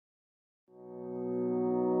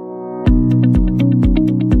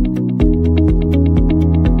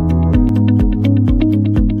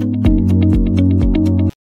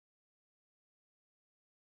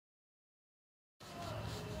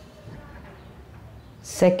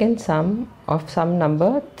second sum of sum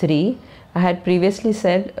number 3. I had previously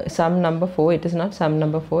said sum number 4. It is not sum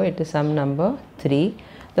number 4, it is sum number 3.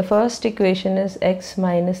 The first equation is x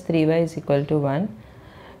minus 3y is equal to 1.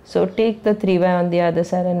 So take the 3y on the other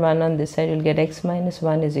side and 1 on this side. You will get x minus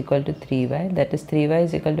 1 is equal to 3y. That is 3y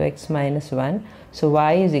is equal to x minus 1. So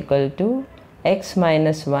y is equal to x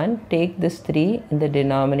minus 1. Take this 3 in the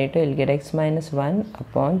denominator. You will get x minus 1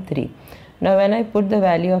 upon 3. Now when I put the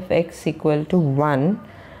value of x equal to 1,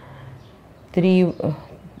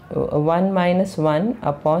 1 minus 1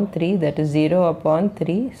 upon 3, that is 0 upon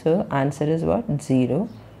 3. So answer is what? 0.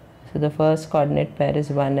 So the first coordinate pair is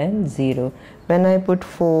 1 and 0. When I put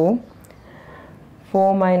 4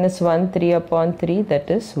 minus 1, 3 upon 3, that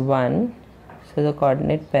is 1. So the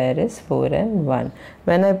coordinate pair is 4 and 1.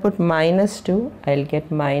 When I put minus 2, I will get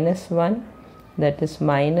minus 1, that is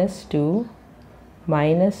minus 2,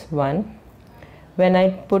 minus 1. When I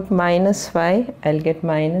put minus 5, I will get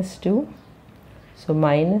minus 2. So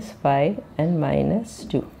minus 5 and minus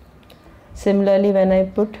 2. Similarly, when I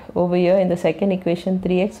put over here in the second equation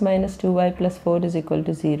 3x minus 2y plus 4 is equal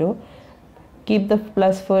to 0. Keep the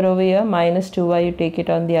plus 4 over here, minus 2y, you take it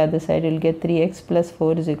on the other side, you will get 3x plus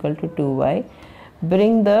 4 is equal to 2y.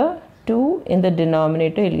 Bring the 2 in the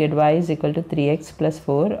denominator, you will get y is equal to 3x plus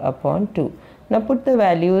 4 upon 2. Now put the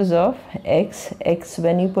values of x.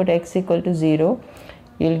 When you put x equal to 0,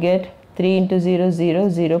 you will get 3 into 0, 0,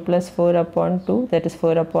 0 plus 4 upon 2, that is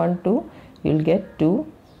 4 upon 2, you will get 2.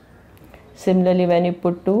 Similarly, when you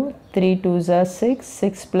put 2, 3 2s are 6,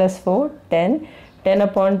 6 plus 4, 10, 10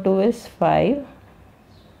 upon 2 is 5,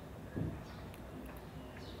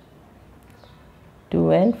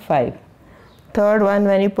 2 and 5. Third one,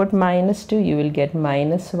 when you put minus 2, you will get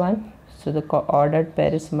minus 1. So the ordered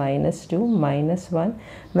pair is minus 2, minus 1.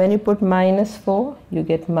 When you put minus 4, you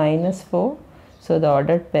get minus 4. So the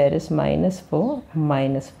ordered pair is minus 4,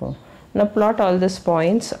 minus 4. Now plot all these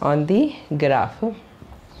points on the graph.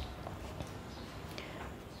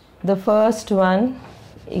 The first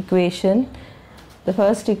equation,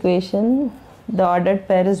 the ordered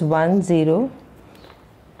pair is 1, 0,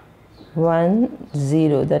 1,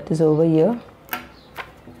 0, that is over here.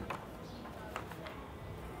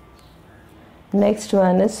 Next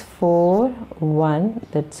one is 4, 1,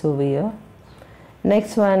 that's over here.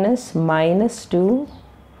 Next one is minus 2,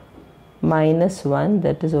 minus 1,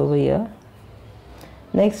 that is over here.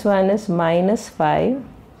 Next one is minus 5,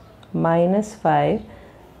 minus 5,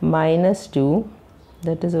 minus 2,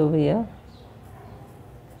 that is over here.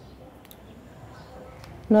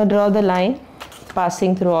 Now draw the line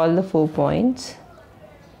passing through all the 4 points.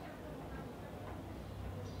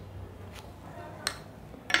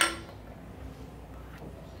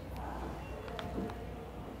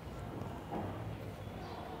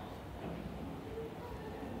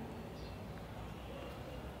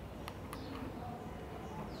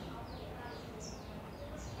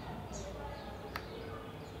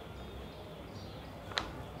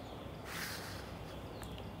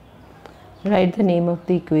 Write the name of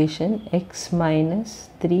the equation. X minus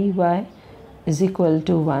 3y is equal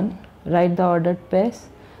to 1. Write the ordered pairs.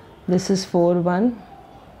 This is 4, 1.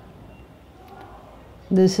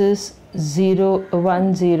 This is 0,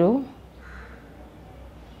 1, 0.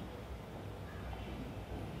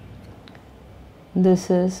 This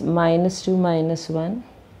is minus 2, minus 1.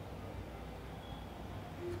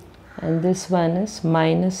 And this one is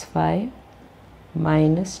minus 5,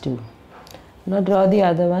 minus 2. Now draw the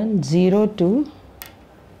other one. 0, 2,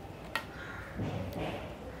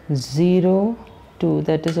 0, 2,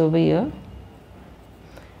 that is over here.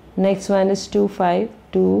 Next one is 2, 5,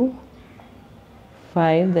 2,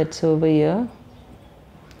 5, that's over here.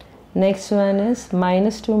 Next one is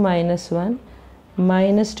minus 2, minus 1,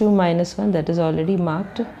 minus 2, minus 1, that is already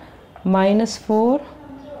marked. Minus 4,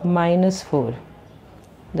 minus 4,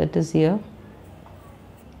 that is here.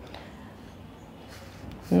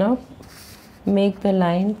 Now make the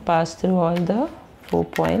line pass through all the 4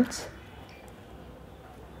 points.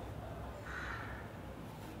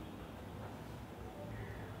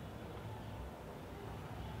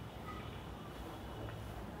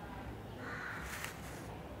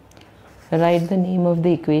 Write the name of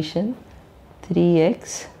the equation.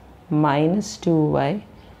 3x minus 2y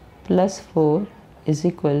plus 4 is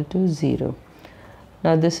equal to 0.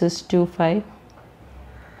 Now this is 2, 5.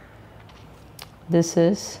 This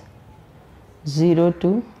is 0,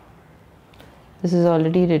 2. This is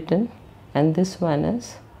already written, and this one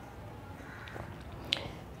is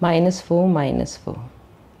minus 4, minus 4.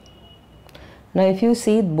 Now if you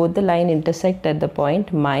see, both the line intersect at the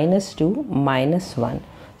point minus 2, minus 1.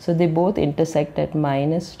 So they both intersect at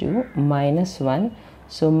minus 2, minus 1.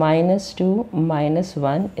 So minus 2 minus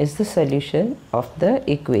 1 is the solution of the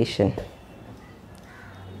equation.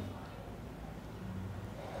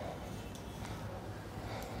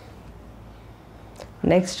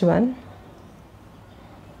 Next one,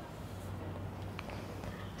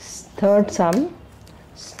 third sum.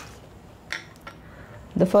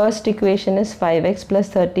 The first equation is 5x plus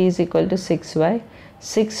 30 is equal to 6y.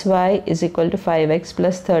 6y is equal to 5x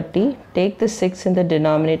plus 30. Take the 6 in the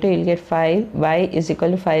denominator, you will get 5y is equal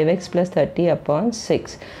to 5x plus 30 upon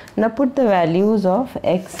 6. Now put the values of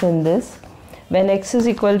x in this. When x is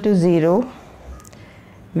equal to 0,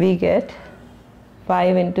 we get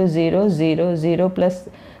 5 into 0, 0, 0 plus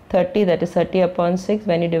 30, that is 30 upon 6.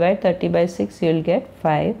 When you divide 30 by 6, you will get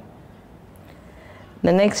 5.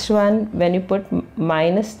 The next one, when you put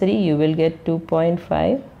minus 3, you will get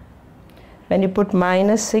 2.5. When you put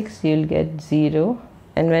minus 6, you will get 0.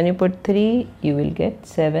 And when you put 3, you will get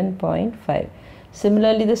 7.5.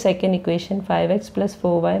 Similarly, the second equation, 5x plus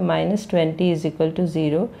 4y minus 20 is equal to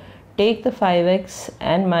 0. Take the 5x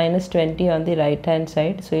and minus 20 on the right hand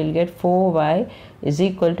side. So you will get 4y is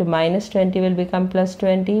equal to minus 20 will become plus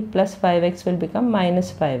 20, plus 5x will become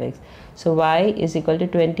minus 5x. So y is equal to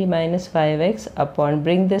 20 minus 5x upon,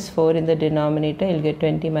 bring this 4 in the denominator, you will get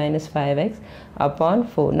 20 minus 5x upon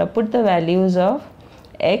 4. Now put the values of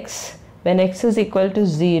x when x is equal to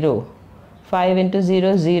 0. 5 into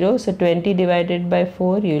 0, 0. So 20 divided by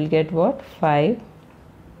 4, you will get what? 5.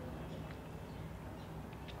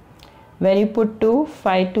 When you put 2,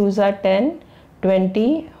 5 2s are 10,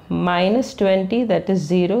 20 minus 20, that is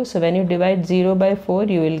 0. So when you divide 0 by 4,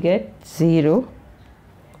 you will get 0.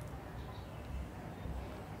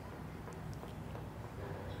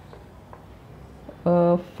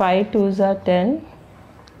 Five 2s are 10.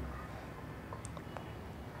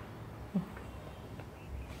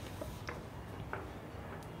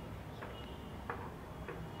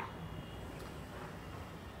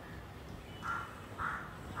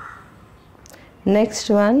 Next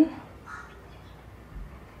one,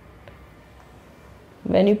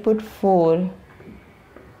 when you put 4,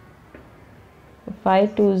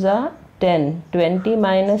 5 2s are 10. 20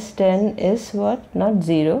 minus 10 is what? Not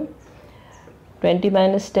 0. 20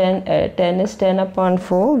 minus 10, 10 is 10 upon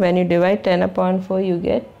 4. When you divide 10 upon 4, you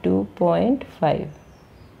get 2.5.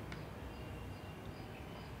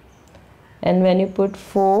 And when you put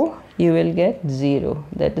 4, you will get 0.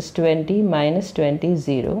 That is 20 minus 20 is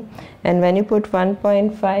 0. And when you put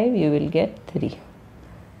 1.5, you will get 3.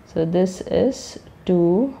 So this is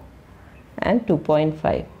 2 and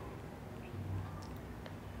 2.5.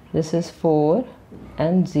 This is 4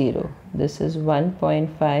 and 0. This is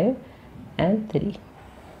 1.5 and 3.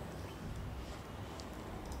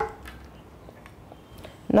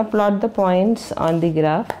 Now plot the points on the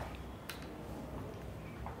graph.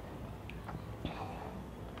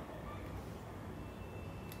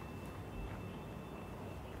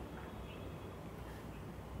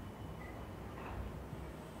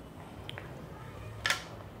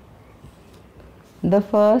 The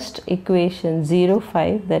first equation 0,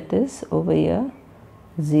 5, that is over here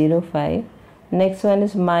 0, 5. Next one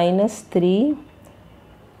is minus 3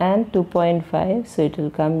 and 2.5, so it will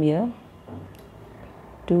come here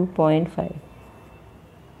 2.5.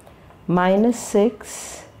 Minus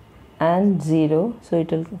 6 and 0, so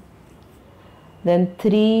it will then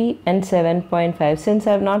 3 and 7.5. Since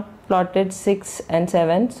I have not plotted 6 and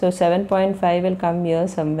 7, so 7.5 will come here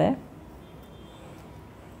somewhere.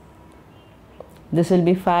 This will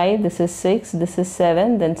be 5, this is 6, this is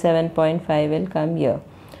 7, then 7.5 will come here.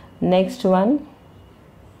 Next one,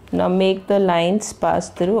 now make the lines pass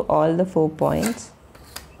through all the 4 points.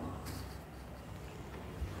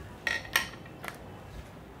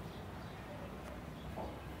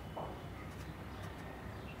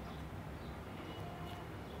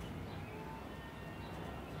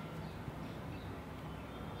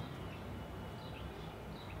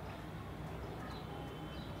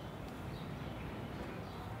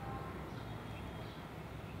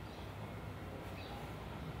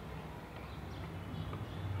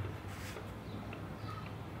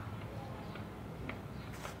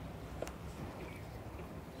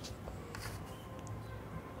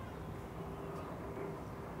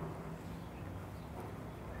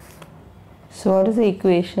 So what is the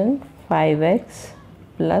equation? 5x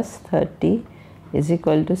plus 30 is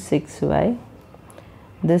equal to 6y.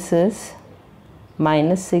 This is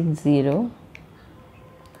minus 6, 0.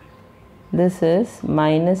 This is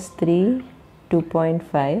minus 3,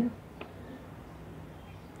 2.5.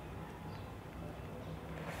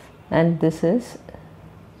 And this is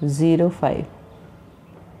 0, 5.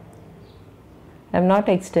 I have not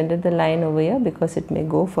extended the line over here because it may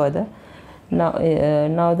go further.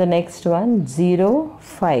 Now the next one, 0,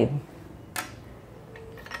 5.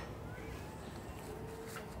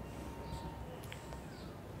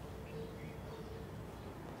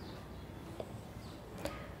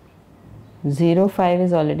 Zero 5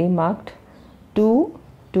 is already marked. 2,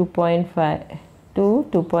 2.5, 2,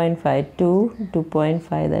 2.5, 2,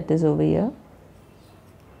 2.5, that is over here.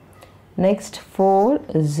 Next 4,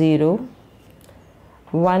 0,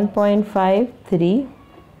 1.5, 3,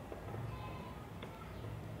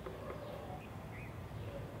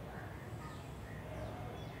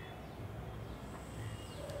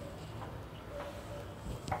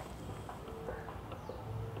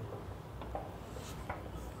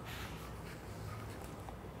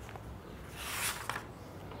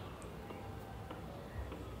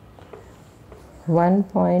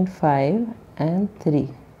 1.5 and 3.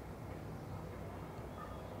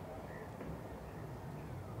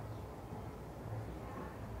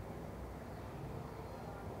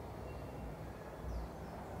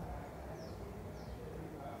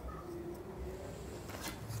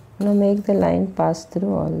 Now make the line pass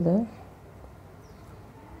through all the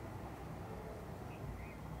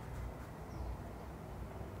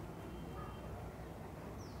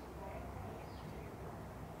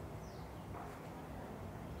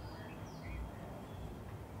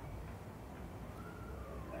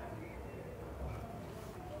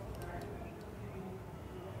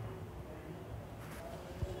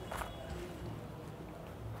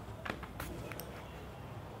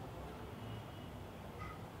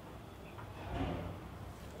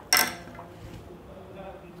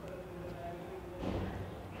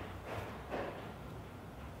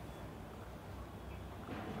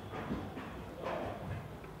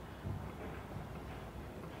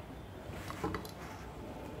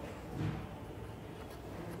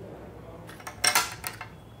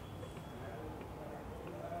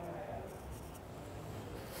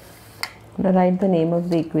Now write the name of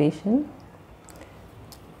the equation.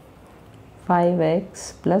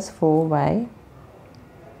 5x plus 4y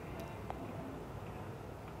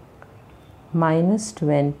minus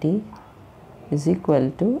 20 is equal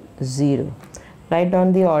to 0. Write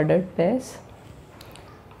down the ordered pairs.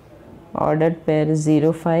 Ordered pair is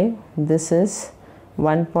 0, 5. This is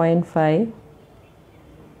 1.5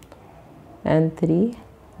 and 3.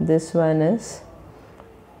 This one is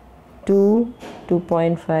 2,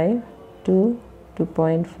 2.5. 2,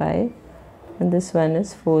 2.5, and this one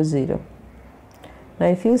is 4, 0. Now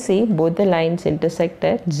if you see, both the lines intersect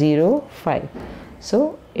at 0, 5.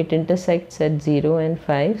 So it intersects at 0 and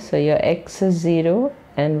 5. So your x is 0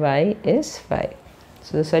 and y is 5.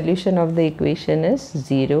 So the solution of the equation is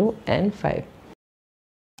 0 and 5.